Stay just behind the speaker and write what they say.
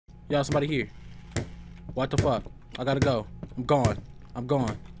Yo, somebody here. What the fuck? I gotta go. I'm gone. I'm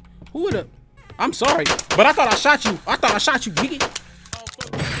gone. Who would have? I'm sorry, but I thought I shot you. I thought I shot you, Biggie.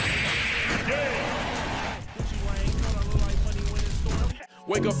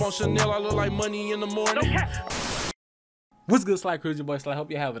 Wake up on CAHNNEL, I look like money in the morning. What's good, Sly Crew? Your boy Sly. I hope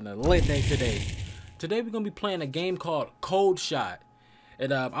you're having a lit day today. Today we're gonna be playing a game called Coldshot.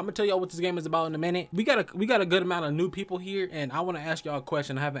 And I'm gonna tell y'all what this game is about in a minute. We got a good amount of new people here, and I want to ask y'all a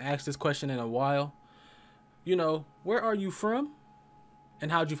question. I haven't asked this question in a while. You know, where are you from?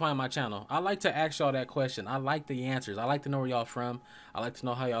 And how'd you find my channel? I like to ask y'all that question. I like the answers. I like to know where y'all from. I like to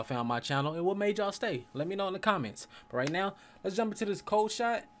know how y'all found my channel and what made y'all stay. Let me know in the comments. But right now, let's jump into this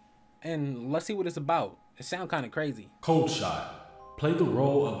Coldshot and let's see what it's about. It sounds kind of crazy. Coldshot. Play the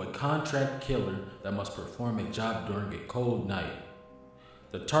role of a contract killer that must perform a job during a cold night.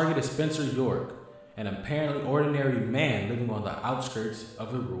 The target is Spencer York, an apparently ordinary man living on the outskirts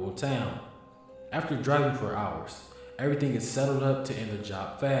of a rural town. After driving for hours, everything is settled up to end the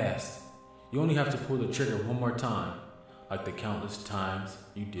job fast. You only have to pull the trigger one more time, like the countless times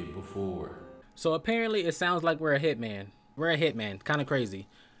you did before. So apparently it sounds like we're a hitman. We're a hitman, kind of crazy,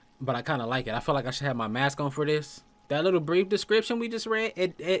 but I kind of like it. I feel like I should have my mask on for this. That little brief description we just read,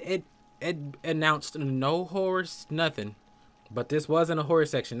 it announced no horrors, nothing. But this wasn't a horror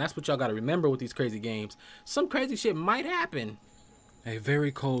section. That's what y'all gotta remember with these crazy games. Some crazy shit might happen. A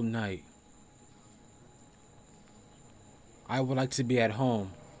very cold night. I would like to be at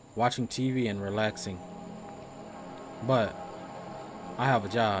home, watching TV and relaxing. But I have a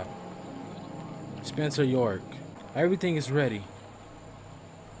job. Spencer York. Everything is ready.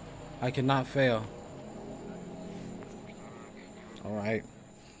 I cannot fail. Alright.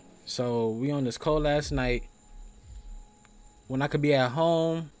 So we on this cold ass night. When I could be at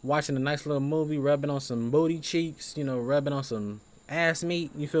home, watching a nice little movie, rubbing on some booty cheeks, you know, rubbing on some ass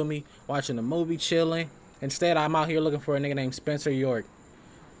meat, you feel me? Watching a movie, chilling. Instead, I'm out here looking for a nigga named Spencer York,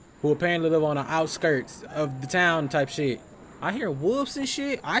 who apparently live on the outskirts of the town type shit. I hear wolves and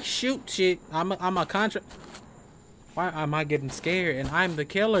shit. I shoot shit. I'm a contract. Why am I getting scared? And I'm the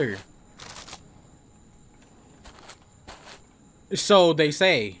killer. So they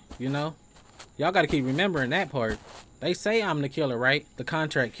say, you know. Y'all gotta keep remembering that part. They say I'm the killer, right? The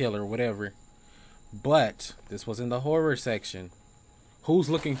contract killer, whatever. But this was in the horror section.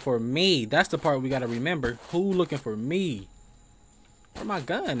 Who's looking for me? That's the part we gotta remember. Who looking for me? Where my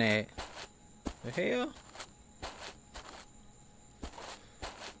gun at? The hell?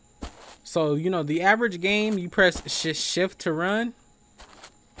 So, you know, the average game, you press shift to run.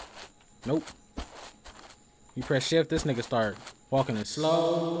 Nope. You press shift, this nigga start walking in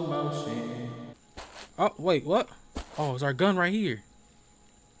slow motion. Oh, wait, what? Oh, it's our gun right here.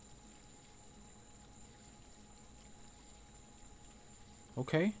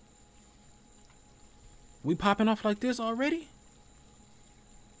 Okay. We popping off like this already?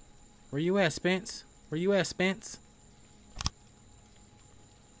 Where you at, Spence? Where you at, Spence?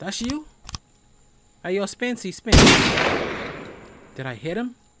 That's you? Hey, yo, Spencey, Spence. Did I hit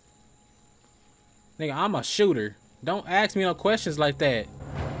him? Nigga, I'm a shooter. Don't ask me no questions like that.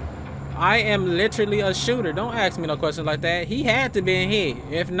 I am literally a shooter. Don't ask me no questions like that. He had to be hit.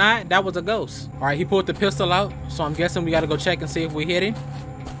 If not, that was a ghost. All right, he pulled the pistol out, so I'm guessing we got to go check and see if we hit him.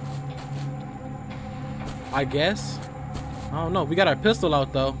 I guess. I don't know. We got our pistol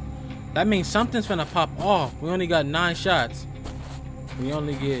out, though. That means something's finna pop off. We only got 9 shots. We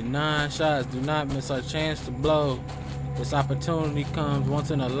only get 9 shots. Do not miss our chance to blow. This opportunity comes once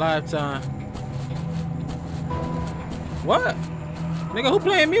in a lifetime. What? Nigga, who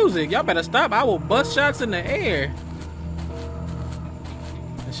playing music? Y'all better stop. I will bust shots in the air.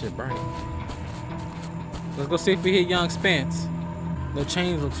 That shit bright. Let's go see if we hit young Spence. The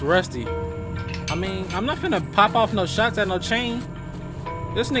chain looks rusty. I mean, I'm not finna pop off no shots at no chain.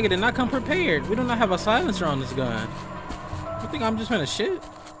 This nigga did not come prepared. We do not have a silencer on this gun. You think I'm just finna shoot?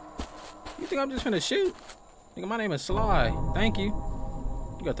 You think I'm just finna shoot? Nigga, my name is Sly. Thank you.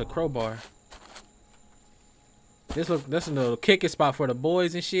 You got the crowbar. This a little kicking spot for the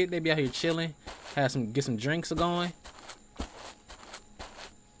boys and shit. They be out here chilling, get some drinks going.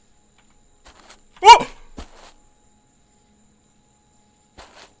 Oh!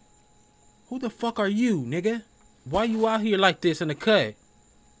 Who the fuck are you, nigga? Why you out here like this in the cut?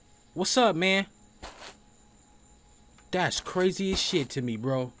 What's up, man? That's crazy as shit to me,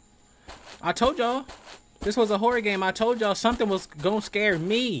 bro. I told y'all this was a horror game. I told y'all something was gonna scare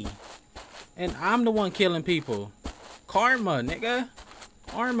me, and I'm the one killing people. Karma, nigga.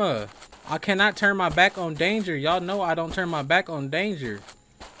 Karma. I cannot turn my back on danger. Y'all know I don't turn my back on danger.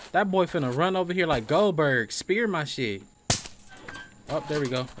 That boy finna run over here like Goldberg. Spear my shit. Oh, there we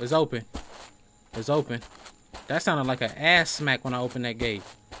go. It's open. It's open. That sounded like an ass smack when I opened that gate.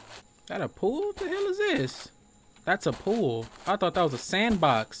 Is that a pool? What the hell is this? That's a pool. I thought that was a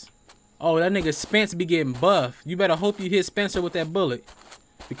sandbox. Oh, that nigga Spence be getting buff. You better hope you hit Spencer with that bullet.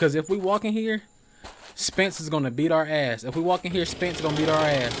 Because if we walk in here, Spence is gonna beat our ass. If we walk in here, Spence is gonna beat our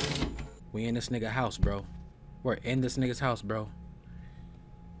ass. We in this nigga house, bro. We're in this nigga's house, bro.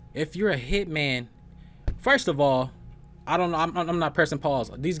 If you're a hitman, first of all, I don't know. I'm not pressing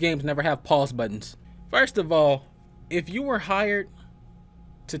pause. These games never have pause buttons. First of all, if you were hired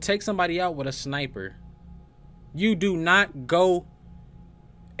to take somebody out with a sniper, you do not go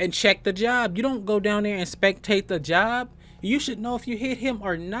and check the job. You don't go down there and spectate the job. You should know if you hit him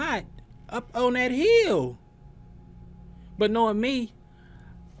or not up on that hill. But knowing me,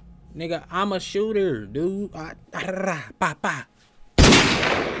 nigga, I'm a shooter, dude. I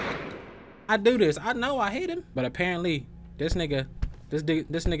do this. I know I hit him, but apparently this nigga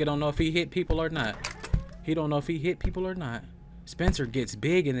don't know if he hit people or not. He don't know if he hit people or not. Spencer gets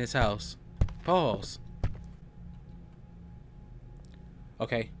big in this house. Pause.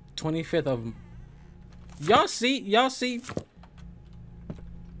 Okay, 25th of... Y'all see?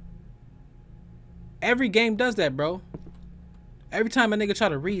 Every game does that, bro. Every time a nigga try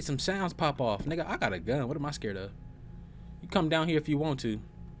to read, some sounds pop off. Nigga, I got a gun. What am I scared of? You come down here if you want to.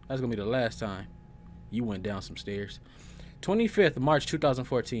 That's gonna be the last time you went down some stairs. 25th of March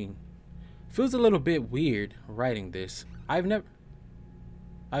 2014. Feels a little bit weird writing this. I've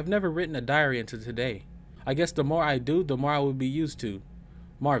never written a diary until today. I guess the more I do, the more I will be used to.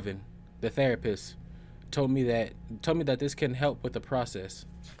 Marvin, the therapist, told me that this can help with the process.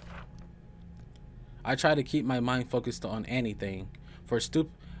 I try to keep my mind focused on anything. For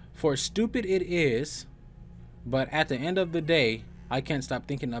stupid it is, but at the end of the day, I can't stop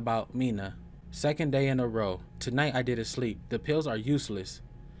thinking about Mina. Second day in a row. Tonight I didn't sleep. The pills are useless.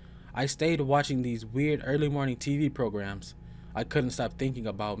 I stayed watching these weird early morning TV programs. I couldn't stop thinking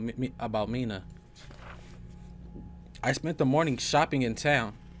about Mina. I spent the morning shopping in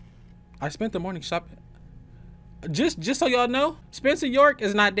town. Just so y'all know, Spencer York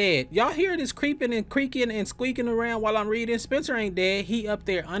is not dead. Y'all hear this creeping and creaking and squeaking around while I'm reading? Spencer ain't dead. He up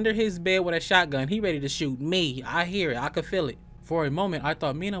there under his bed with a shotgun. He ready to shoot me. I hear it. I could feel it. For a moment, I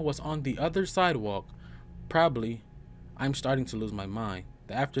thought Mina was on the other sidewalk. Probably. I'm starting to lose my mind.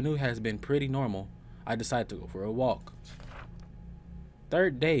 The afternoon has been pretty normal. I decided to go for a walk.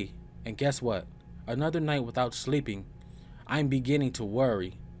 Third day, and guess what? Another night without sleeping. I'm beginning to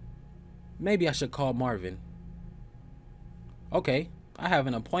worry. Maybe I should call Marvin. Okay, I have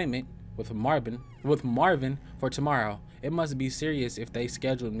an appointment with Marvin for tomorrow. It must be serious if they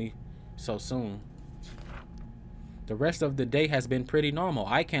scheduled me so soon. The rest of the day has been pretty normal.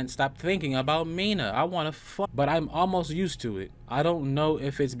 I can't stop thinking about Mina. I want to fuck, but I'm almost used to it. I don't know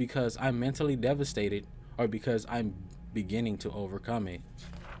if it's because I'm mentally devastated or because I'm beginning to overcome it.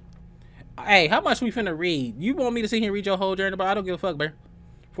 Hey, how much we finna read? You want me to sit here and read your whole journal, but I don't give a fuck, bro.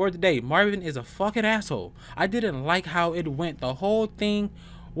 For the day, Marvin is a fucking asshole. I didn't like how it went. The whole thing.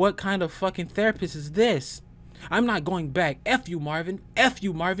 What kind of fucking therapist is this? I'm not going back. F you, Marvin. F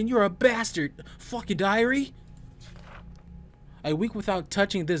you, Marvin. You're a bastard. Fucking diary. A week without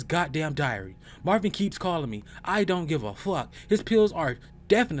touching this goddamn diary. Marvin keeps calling me. I don't give a fuck. His pills are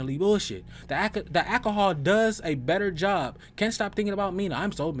definitely bullshit. The alcohol does a better job. Can't stop thinking about Mina.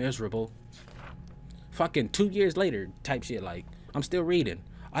 I'm so miserable. Fucking 2 years later type shit. Like, I'm still reading.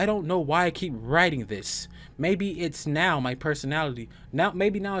 I don't know why I keep writing this. Maybe it's now my personality.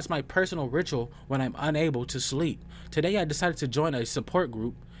 Maybe now it's my personal ritual when I'm unable to sleep. Today I decided to join a support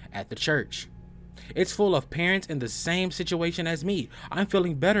group at the church. It's full of parents in the same situation as me. I'm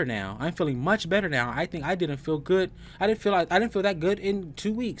feeling better now. I'm feeling much better now. I think I didn't feel good. I didn't feel that good in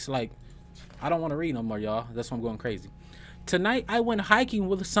 2 weeks. Like, I don't want to read no more, y'all. That's why I'm going crazy. Tonight I went hiking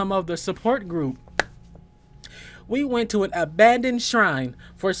with some of the support group. We went to an abandoned shrine.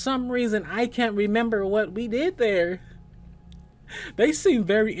 For some reason, I can't remember what we did there. They seem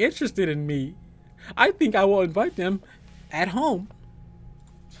very interested in me. I think I will invite them at home.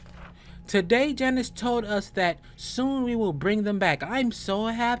 Today, Janice told us that soon we will bring them back. I'm so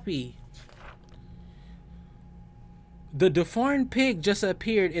happy. The deformed pig just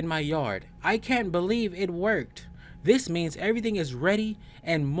appeared in my yard. I can't believe it worked. This means everything is ready,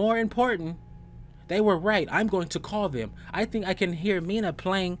 and more important, they were right. I'm going to call them. I think I can hear Mina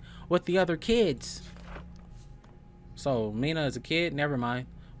playing with the other kids. So, Mina is a kid? Never mind.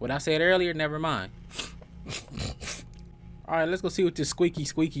 What I said earlier? Never mind. Alright, let's go see what this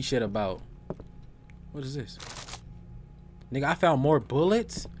squeaky shit about. What is this? Nigga, I found more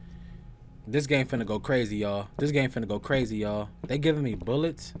bullets? This game finna go crazy, y'all. This game finna go crazy, y'all. They giving me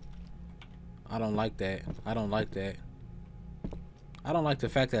bullets. I don't like that. I don't like that. I don't like the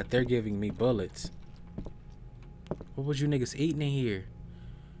fact that they're giving me bullets. What was you niggas eating in here?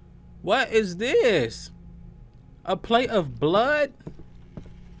 What is this? A plate of blood?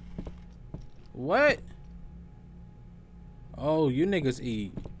 What? Oh, you niggas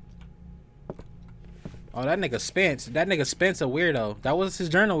eat. Oh, that nigga Spence. That nigga Spence a weirdo. That was his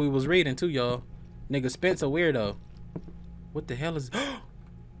journal we was reading too, y'all. Nigga Spence a weirdo. What the hell is...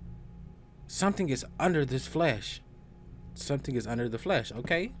 Something is under this flesh. Something is under the flesh.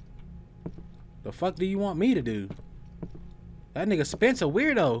 Okay. The fuck do you want me to do? That nigga Spence a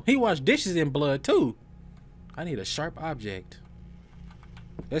weirdo. He wash dishes in blood too. I need a sharp object.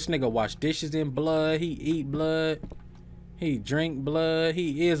 This nigga wash dishes in blood. He eat blood. He drink blood.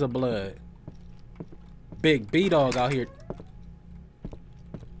 He is a blood. Big B-dog out here.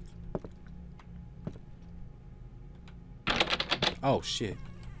 Oh shit.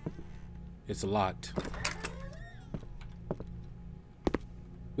 It's locked.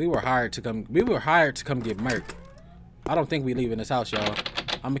 We were hired to come get murked. I don't think we leaving this house, y'all.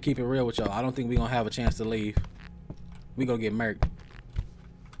 I'm gonna keep it real with y'all. I don't think we gonna have a chance to leave. We gonna get murked.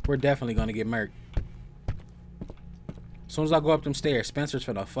 We're definitely gonna get murked. As soon as I go up them stairs, Spencer's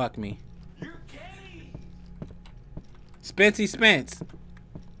finna fuck me. Spencey Spence.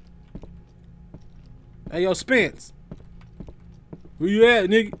 Hey, yo, Spence. Where you at,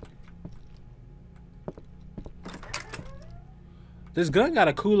 nigga? This gun got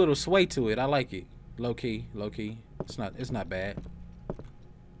a cool little sway to it. I like it. Low key, low key. It's not bad.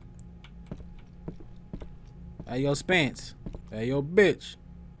 Hey, yo, Spence. Hey, yo, bitch.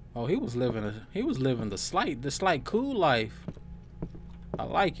 Oh, he was living the slight cool life. I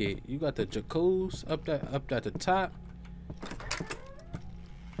like it. You got the jacuzzi up at the top.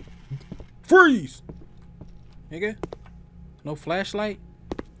 Freeze, nigga. No flashlight.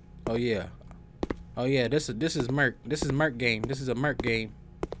 Oh yeah. Oh yeah. This is Merc. This is Merc game. This is a Merc game.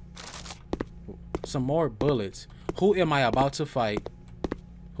 Some more bullets. Who am I about to fight?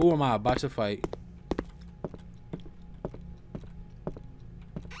 Who am I about to fight?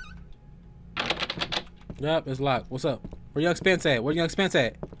 Yep, it's locked. What's up? Where Young Spence at? Where Young Spence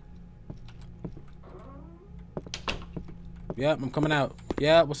at? Yep, I'm coming out.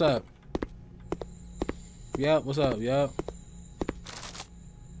 Yep, what's up? Yep, what's up? Yep.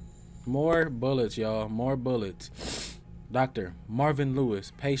 More bullets, y'all. More bullets. Dr. Marvin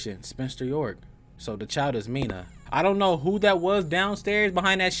Lewis. Patient Spencer York. So the child is Mina. I don't know who that was downstairs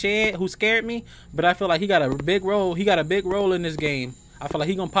behind that shed who scared me, but I feel like he got a big role. He got a big role in this game. I feel like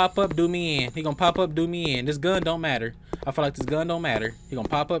he gonna pop up, do me in. He gonna pop up, do me in. This gun don't matter. I feel like this gun don't matter. He gonna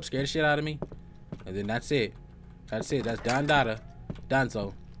pop up, scare the shit out of me, and then that's it. That's it. That's Don Dada.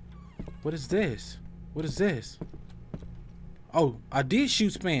 Donzo. What is this? What is this? Oh, I did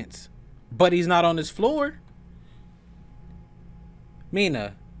shoot Spence, but he's not on this floor.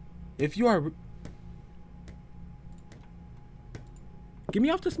 Mina, if you are... Get me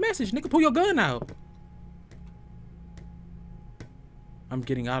off this message, nigga. Pull your gun out. I'm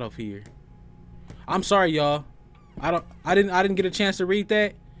getting out of here. I'm sorry, y'all. I didn't get a chance to read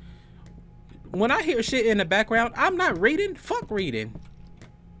that. When I hear shit in the background, I'm not reading. Fuck reading.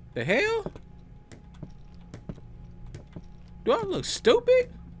 The hell? Do I look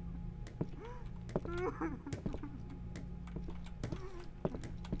stupid?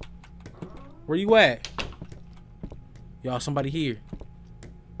 Where you at? Y'all, somebody here.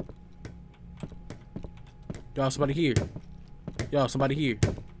 Y'all, somebody here. Y'all, somebody here.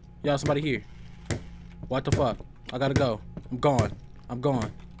 Y'all, somebody here. What the fuck? I gotta go. I'm gone. I'm gone.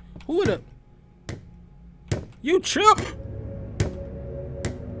 Who the... You trip?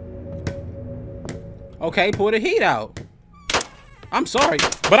 Okay, pull the heat out. I'm sorry,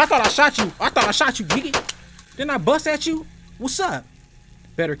 but I thought I shot you. I thought I shot you, nigga. Didn't I bust at you? What's up?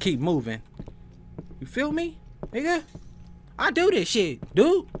 Better keep moving. You feel me, nigga? I do this shit,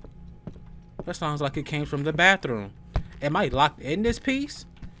 dude. That sounds like it came from the bathroom. Am I locked in this piece?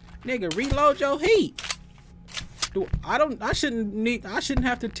 Nigga, reload your heat. Dude, I shouldn't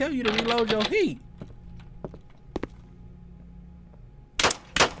have to tell you to reload your heat.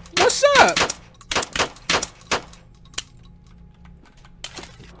 What's up?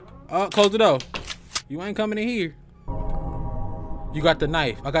 Close the door. You ain't coming in here. You got the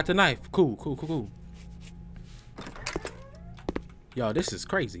knife. I got the knife. Cool, cool, cool, cool. Yo, this is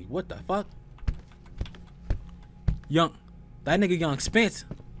crazy. What the fuck? That nigga Young Spence.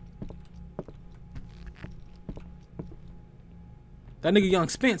 That nigga Young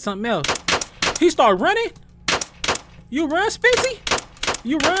Spence, something else. He start running. You run, Spency?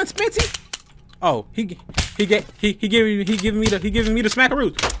 You run, Spency? Oh, he giving me the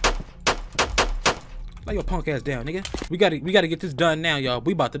smackaroos. Lay your punk ass down, nigga. We gotta get this done now, y'all.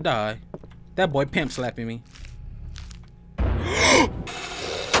 We about to die. That boy pimp slapping me.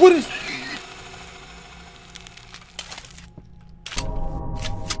 What is?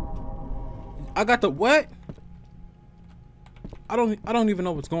 I got the what? I don't even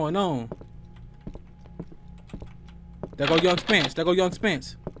know what's going on. There go Young Spence. There go Young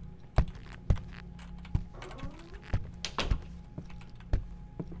Spence.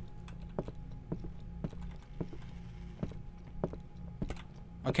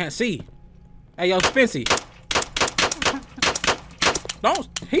 I can't see. Hey, Young Spency. Don't.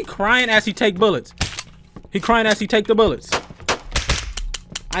 He crying as he take bullets. He crying as he take the bullets.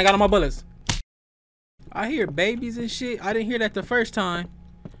 I ain't got all my bullets. I hear babies and shit. I didn't hear that the first time.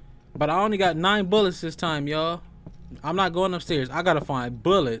 But I only got 9 bullets this time, y'all. I'm not going upstairs. I gotta find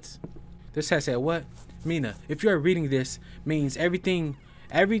bullets. This has said what? Mina, if you're reading this, means everything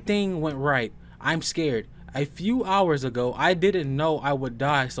went right. I'm scared. A few hours ago, I didn't know I would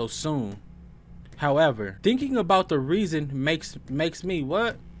die so soon. However, thinking about the reason makes me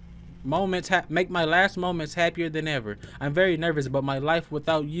what? Make my last moments happier than ever. I'm very nervous, but my life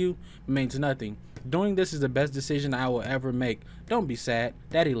without you means nothing. Doing this is the best decision I will ever make. Don't be sad.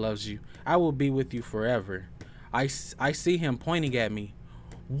 Daddy loves you. I will be with you forever. I see him pointing at me.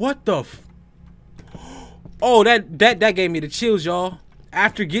 What the f? Oh, that gave me the chills, y'all.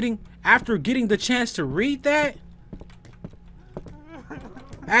 After getting the chance to read that,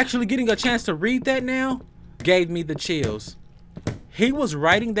 actually getting a chance to read that now, gave me the chills. He was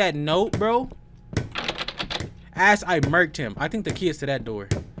writing that note, bro, as I murked him. I think the key is to that door.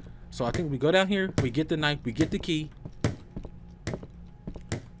 So I think we go down here, we get the knife, we get the key.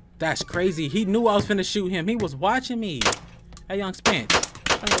 That's crazy. He knew I was finna shoot him. He was watching me. Hey, Young Spence.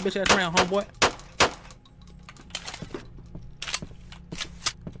 Turn that bitch ass around, homeboy.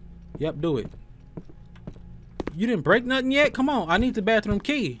 Yep, do it. You didn't break nothing yet? Come on, I need the bathroom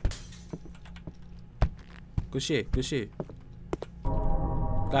key. Good shit, good shit.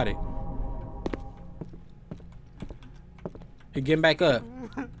 Got it. He getting back up.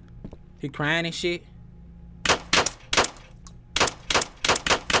 He crying and shit.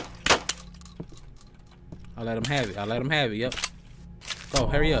 I'll let him have it. I'll let him have it. Yep. Go,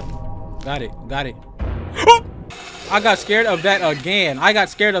 hurry up. Got it. Got it. I got scared of that again. I got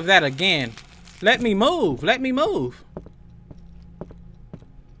scared of that again. Let me move. Let me move.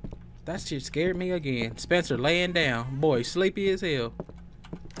 That shit scared me again. Spencer laying down. Boy, sleepy as hell.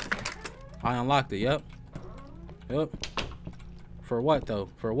 I unlocked it. Yep. Yep. For what though?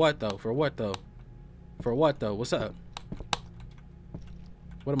 For what though? For what though? For what though? What's up?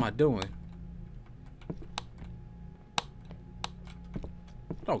 What am I doing?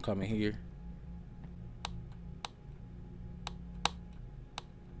 Don't come in here.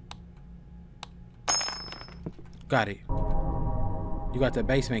 Got it. You got the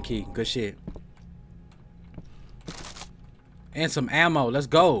basement key. Good shit. And some ammo. Let's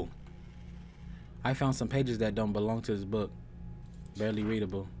go. I found some pages that don't belong to this book. Barely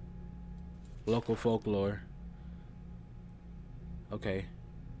readable. Local folklore. Okay.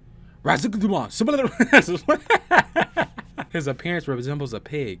 His appearance resembles a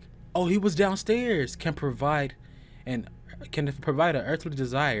pig. Oh, he was downstairs. Can provide an earthly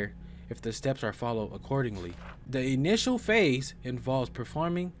desire if the steps are followed accordingly. The initial phase involves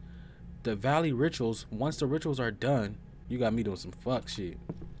performing the valley rituals. Once the rituals are done, you got me doing some fuck shit.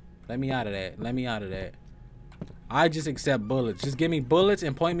 Let me out of that. Let me out of that. I just accept bullets. Just give me bullets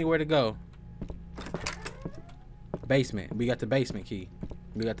and point me where to go. Basement. We got the basement key.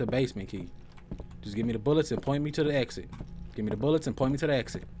 We got the basement key. Just give me the bullets and point me to the exit. Give me the bullets and point me to the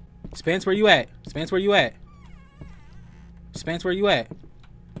exit. Spence, where you at? Spence, where you at? Spence, where you at?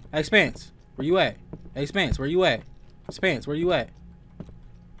 Hey, Spence, where you at? Hey, Spence, where you at? Spence, where you at?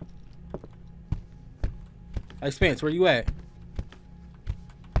 Hey, Spence, where you at?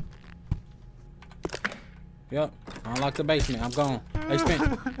 Yep, unlock the basement. I'm gone. Hey,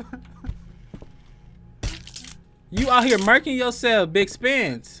 Spence. You out here murking yourself, Big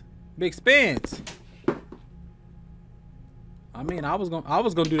Spence. Big Spence. I mean, I was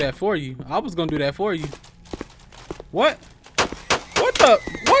gonna do that for you. I was gonna do that for you. What? What the?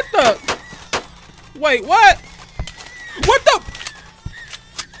 What the? Wait, what? What the?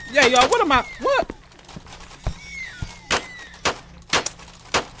 Yeah, y'all, what am I? What?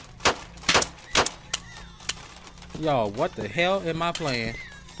 Y'all, what the hell am I playing?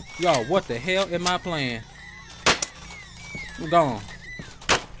 Y'all, what the hell am I playing? I'm gone.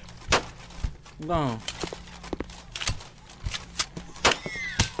 I'm gone.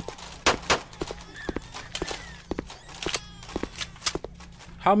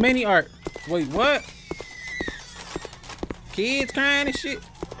 How many are... Wait, what? Kids crying and shit?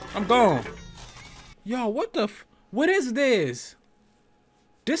 I'm gone. Yo, what the... What is this?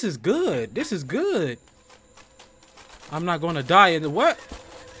 This is good. This is good. I'm not gonna die in the... What?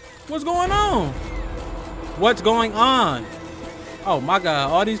 What's going on? What's going on? Oh my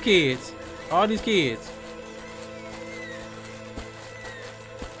God, all these kids. All these kids.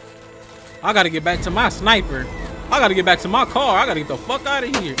 I gotta get back to my sniper. I gotta get back to my car. I gotta get the fuck out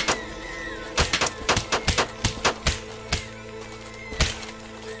of here.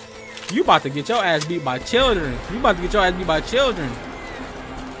 You about to get your ass beat by children. You about to get your ass beat by children.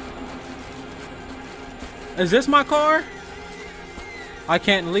 Is this my car? I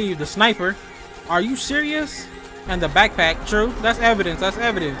can't leave. The sniper. Are you serious? And the backpack. True. That's evidence. That's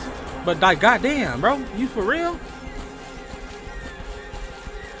evidence. But like, goddamn, bro. You for real?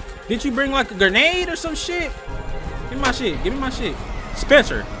 Did you bring like a grenade or some shit? Give me my shit. Give me my shit.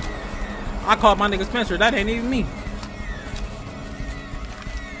 Spencer. I called my nigga Spencer. That ain't even me.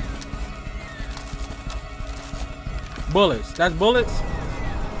 Bullets. That's bullets?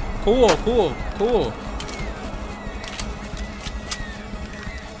 Cool, cool, cool.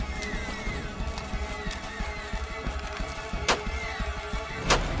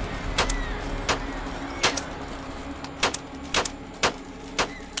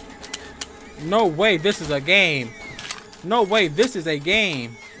 No way this is a game. No way this is a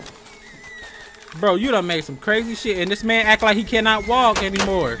game. Bro, you done made some crazy shit and this man act like he cannot walk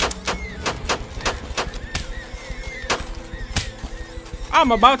anymore.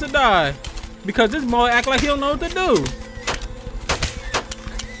 I'm about to die because this boy act like he don't know what to do.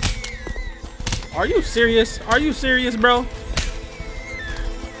 Are you serious? Are you serious, bro?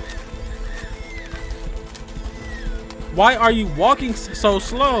 Why are you walking so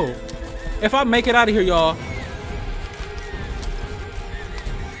slow? If I make it out of here, y'all.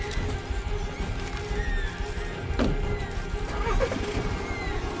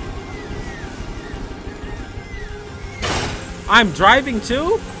 I'm driving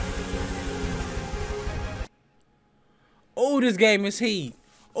too? Oh, this game is heat.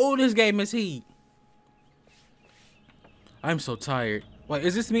 Oh, this game is heat. I'm so tired. Wait,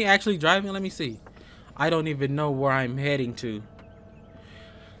 is this me actually driving? Let me see. I don't even know where I'm heading to.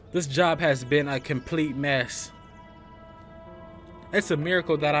 This job has been a complete mess. It's a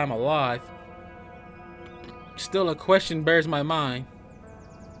miracle that I'm alive. Still a question bears my mind.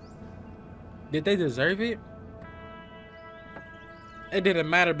 Did they deserve it? It didn't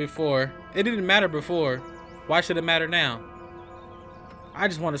matter before. It didn't matter before. Why should it matter now? I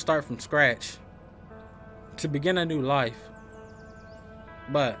just want to start from scratch. To begin a new life.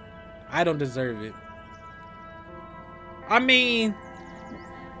 But I don't deserve it. I mean,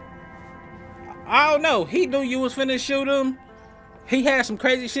 I don't know. He knew you was finna shoot him. He had some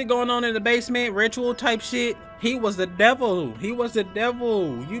crazy shit going on in the basement, ritual type shit. He was the devil. He was the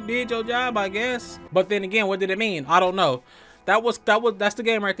devil. You did your job, I guess. But then again, what did it mean? I don't know. That's the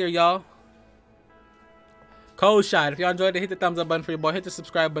game right there, y'all. Coldshot. If y'all enjoyed it, hit the thumbs up button for your boy. Hit the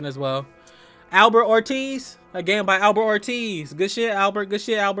subscribe button as well. Albert Ortiz. A game by Albert Ortiz. Good shit, Albert. Good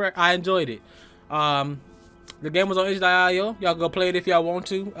shit, Albert. I enjoyed it. The game was on itch.io. Y'all go play it if y'all want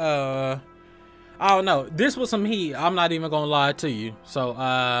to. I don't know. This was some heat. I'm not even gonna lie to you. So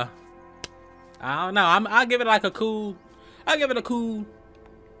I don't know. I'll give it like a cool. I'll give it a cool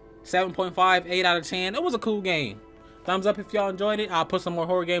 7.5, 8 out of 10. It was a cool game. Thumbs up if y'all enjoyed it. I'll put some more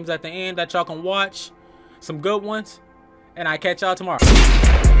horror games at the end that y'all can watch. Some good ones. And I'll catch y'all tomorrow.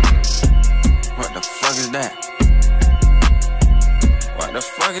 What the fuck is that? What the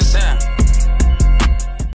fuck is that?